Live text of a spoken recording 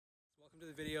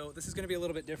the video. This is going to be a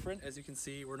little bit different. As you can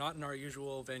see, we're not in our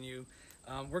usual venue.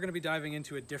 We're going to be diving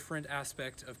into a different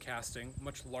aspect of casting,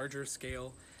 much larger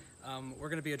scale. We're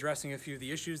going to be addressing a few of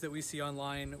the issues that we see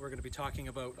online. We're going to be talking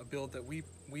about a build that we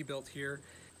built here,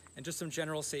 and just some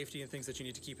general safety and things that you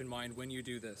need to keep in mind when you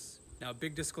do this. Now,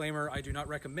 big disclaimer, I do not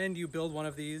recommend you build one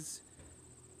of these.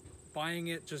 Buying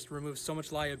it just removes so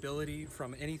much liability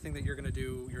from anything that you're going to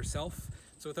do yourself.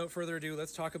 So without further ado,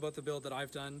 let's talk about the build that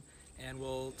I've done, and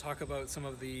we'll talk about some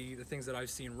of the things that I've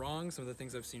seen wrong, some of the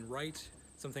things I've seen right,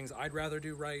 some things I'd rather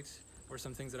do right, or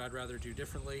some things that I'd rather do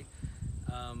differently.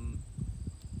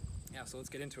 Yeah, so let's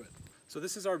get into it. So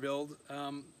this is our build.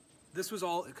 This was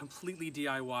all completely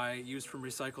DIY, used from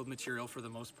recycled material for the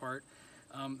most part.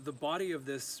 The body of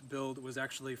this build was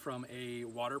actually from a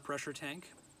water pressure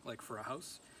tank, like for a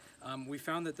house. We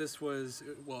found that this was,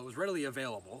 well, it was readily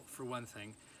available, for one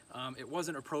thing. It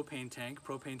wasn't a propane tank.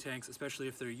 Propane tanks, especially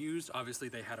if they're used, obviously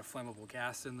they had a flammable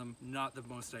gas in them, not the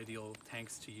most ideal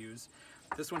tanks to use.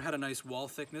 This one had a nice wall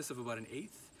thickness of about 1/8.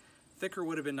 Thicker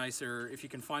would have been nicer. If you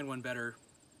can find one better,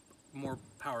 more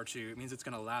power to you. It means it's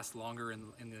going to last longer in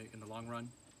the long run.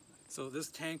 So this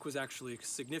tank was actually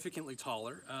significantly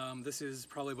taller. This is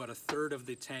probably about 1/3 of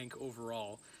the tank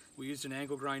overall. We used an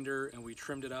angle grinder and we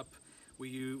trimmed it up.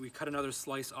 We cut another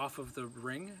slice off of the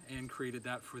ring and created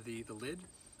that for the lid.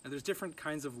 And there's different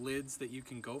kinds of lids that you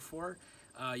can go for.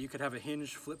 You could have a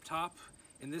hinged flip top.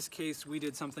 In this case, we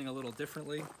did something a little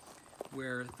differently,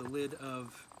 where the lid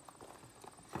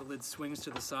swings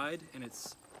to the side and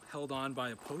it's held on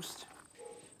by a post.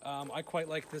 I quite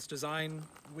like this design.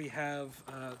 We have,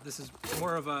 this is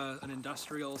more of an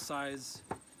industrial size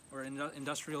or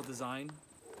industrial design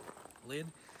lid.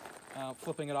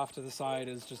 Flipping it off to the side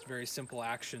is just very simple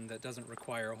action that doesn't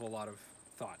require a whole lot of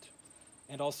thought.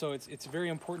 And also it's very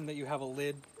important that you have a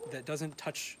lid that doesn't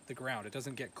touch the ground. It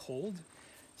doesn't get cold.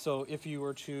 So if you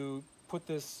were to put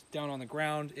this down on the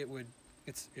ground,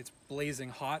 it's blazing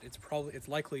hot. It's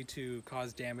likely to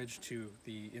cause damage to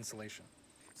the insulation.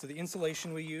 So the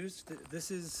insulation we used,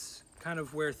 this is kind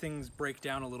of where things break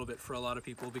down a little bit for a lot of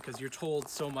people, because you're told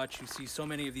so much. You see so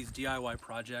many of these DIY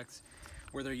projects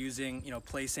where they're using,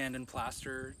 play sand and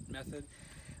plaster method.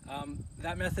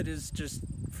 That method is just,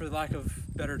 for lack of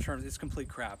better terms, it's complete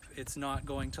crap. It's not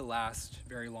going to last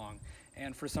very long.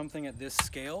 And for something at this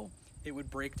scale, it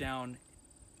would break down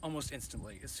almost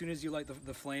instantly. As soon as you light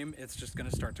the flame, it's just going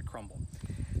to start to crumble.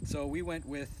 So we went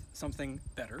with something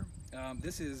better.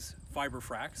 This is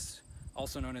Fiberfrax,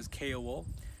 also known as KO wool.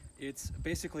 It's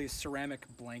basically a ceramic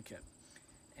blanket.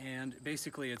 And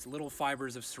basically it's little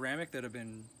fibers of ceramic that have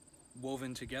been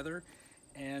woven together,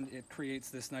 and it creates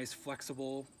this nice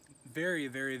flexible, very,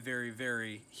 very, very,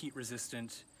 very heat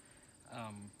resistant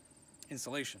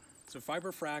insulation. So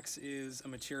Fiberfrax is a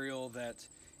material that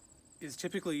is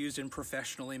typically used in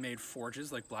professionally made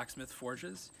forges, like blacksmith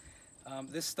forges.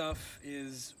 This stuff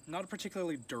is not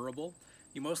particularly durable.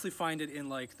 You mostly find it in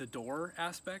like the door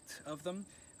aspect of them.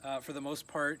 For the most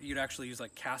part, you'd actually use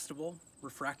like castable,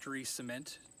 refractory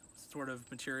cement sort of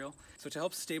material. So to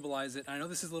help stabilize it, I know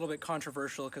this is a little bit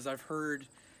controversial because I've heard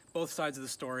both sides of the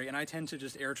story, and I tend to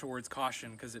just err towards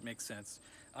caution because it makes sense.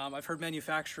 I've heard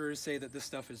manufacturers say that this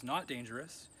stuff is not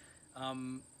dangerous,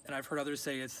 and I've heard others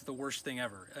say it's the worst thing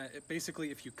ever. Basically,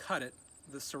 if you cut it,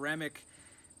 the ceramic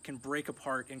can break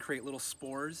apart and create little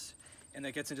spores, and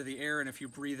that gets into the air, and if you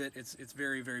breathe it, it's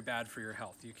very, very bad for your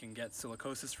health. You can get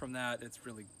silicosis from that. It's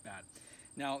really bad.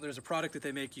 Now, there's a product that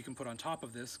they make you can put on top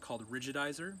of this called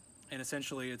Rigidizer, and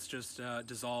essentially it's just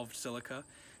dissolved silica.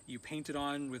 You paint it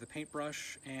on with a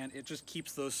paintbrush, and it just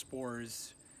keeps those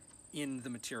spores in the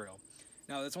material.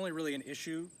 Now, that's only really an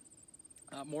issue,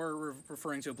 more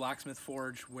referring to a blacksmith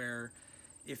forge, where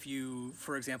if you,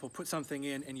 for example, put something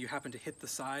in and you happen to hit the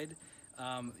side,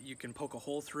 you can poke a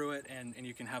hole through it and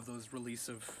you can have those release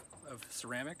of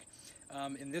ceramic.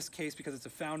 In this case, because it's a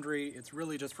foundry, it's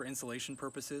really just for insulation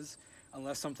purposes.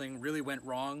 Unless something really went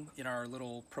wrong in our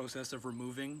little process of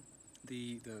removing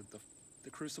the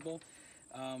crucible,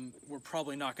 we're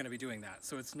probably not going to be doing that.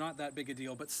 So it's not that big a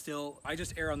deal, but still, I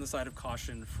just err on the side of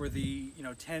caution. For the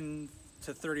 $10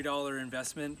 to $30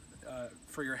 investment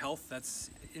for your health,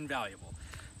 that's invaluable.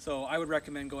 So I would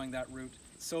recommend going that route.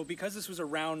 So because this was a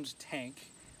round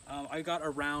tank, I got a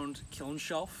round kiln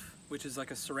shelf, which is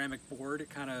like a ceramic board. It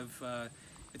kind of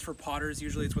it's for potters.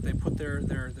 Usually it's what they put their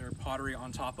pottery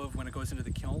on top of when it goes into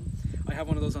the kiln. I have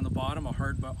one of those on the bottom, a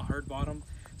hard bottom.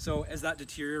 So as that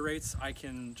deteriorates, I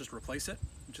can just replace it,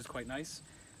 which is quite nice.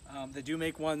 They do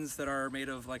make ones that are made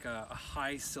of like a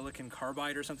high silicon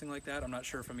carbide or something like that. I'm not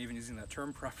sure if I'm even using that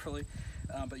term properly,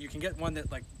 but you can get one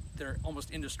that like they're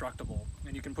almost indestructible,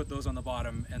 and you can put those on the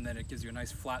bottom, and then it gives you a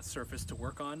nice flat surface to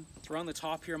work on. So around the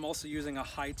top here, I'm also using a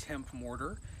high temp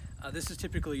mortar. This is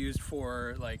typically used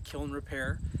for like kiln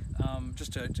repair,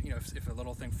 just to, you know, if a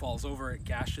little thing falls over, it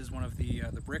gashes one of the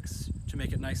bricks. To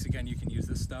make it nice again, you can use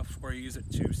this stuff, or you use it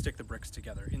to stick the bricks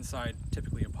together inside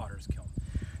typically a potter's kiln.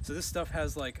 So this stuff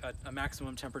has like a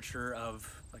maximum temperature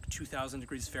of like 2,000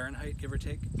 degrees Fahrenheit, give or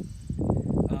take.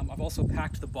 I've also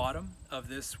packed the bottom of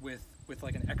this with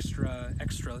like an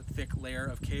extra thick layer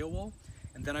of KO wool,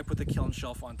 and then I put the kiln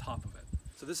shelf on top of it.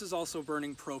 So this is also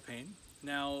burning propane.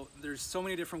 Now, there's so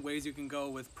many different ways you can go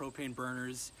with propane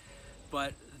burners,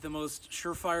 but the most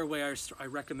surefire way I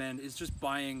recommend is just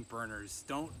buying burners.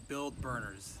 Don't build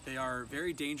burners. They are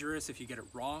very dangerous if you get it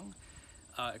wrong,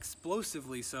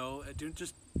 explosively so.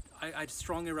 I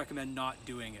strongly recommend not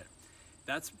doing it.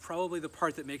 That's probably the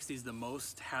part that makes these the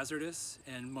most hazardous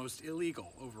and most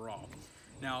illegal overall.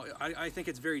 Now, I think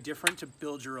it's very different to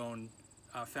build your own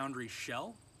Foundry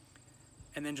shell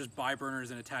and then just buy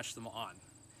burners and attach them on.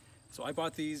 So I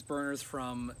bought these burners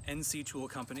from NC Tool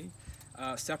Company,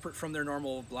 separate from their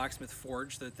normal blacksmith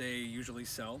forge that they usually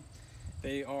sell.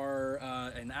 They are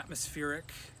an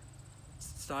atmospheric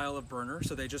style of burner,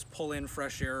 so they just pull in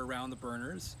fresh air around the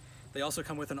burners. They also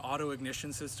come with an auto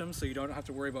ignition system, so you don't have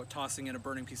to worry about tossing in a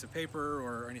burning piece of paper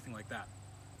or anything like that.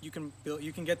 You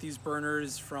can get these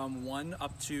burners from 1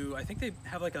 up to, I think they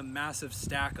have like a massive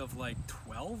stack of like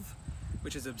 12,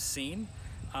 which is obscene.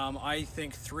 I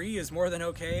think 3 is more than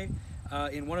okay.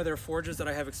 In one of their forges that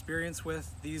I have experience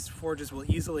with, these forges will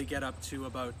easily get up to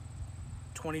about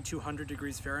 2,200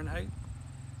 degrees Fahrenheit,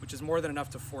 which is more than enough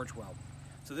to forge weld.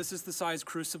 So this is the size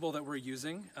crucible that we're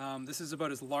using. This is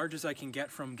about as large as I can get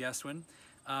from Guesswin.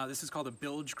 This is called a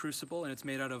bilge crucible, and it's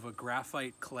made out of a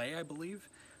graphite clay, I believe.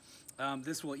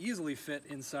 This will easily fit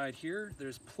inside here.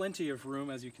 There's plenty of room,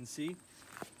 as you can see.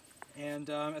 And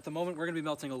at the moment, we're going to be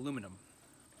melting aluminum.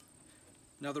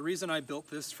 Now, the reason I built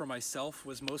this for myself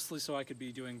was mostly so I could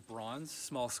be doing bronze,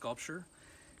 small sculpture.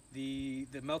 The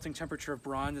melting temperature of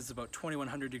bronze is about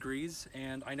 2,100 degrees,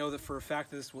 and I know that for a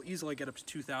fact that this will easily get up to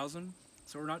 2,000,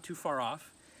 so we're not too far off.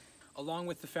 Along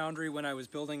with the Foundry, when I was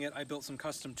building it, I built some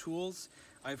custom tools.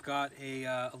 I've got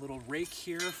a little rake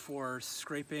here for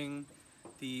scraping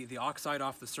the oxide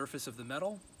off the surface of the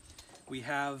metal. We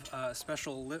have a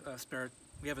special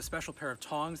pair of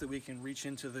tongs that we can reach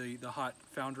into the hot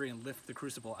foundry and lift the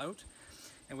crucible out.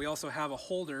 And we also have a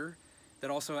holder that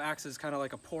also acts as kind of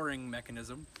like a pouring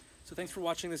mechanism. So thanks for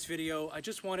watching this video. I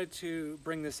just wanted to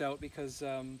bring this out because,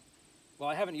 well,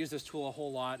 I haven't used this tool a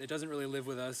whole lot. It doesn't really live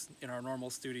with us in our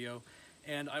normal studio.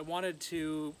 And I wanted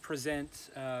to present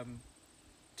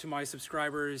to my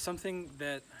subscribers something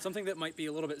that might be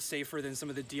a little bit safer than some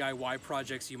of the DIY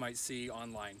projects you might see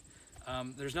online.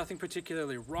 There's nothing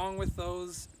particularly wrong with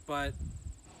those, but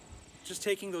just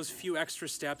taking those few extra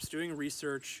steps, doing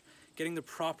research, getting the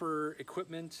proper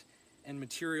equipment and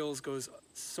materials goes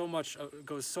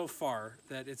so far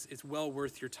that it's well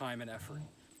worth your time and effort.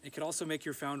 It could also make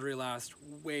your foundry last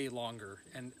way longer,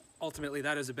 and ultimately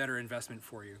that is a better investment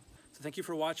for you. So thank you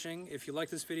for watching. If you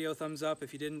liked this video, thumbs up.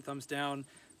 If you didn't, thumbs down.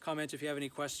 Comment if you have any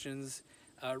questions.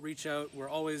 Reach out. We're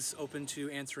always open to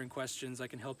answering questions. I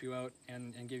can help you out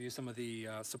and give you some of the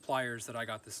suppliers that I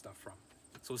got this stuff from.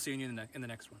 So we'll see you in the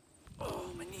next one.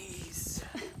 Oh, my knees.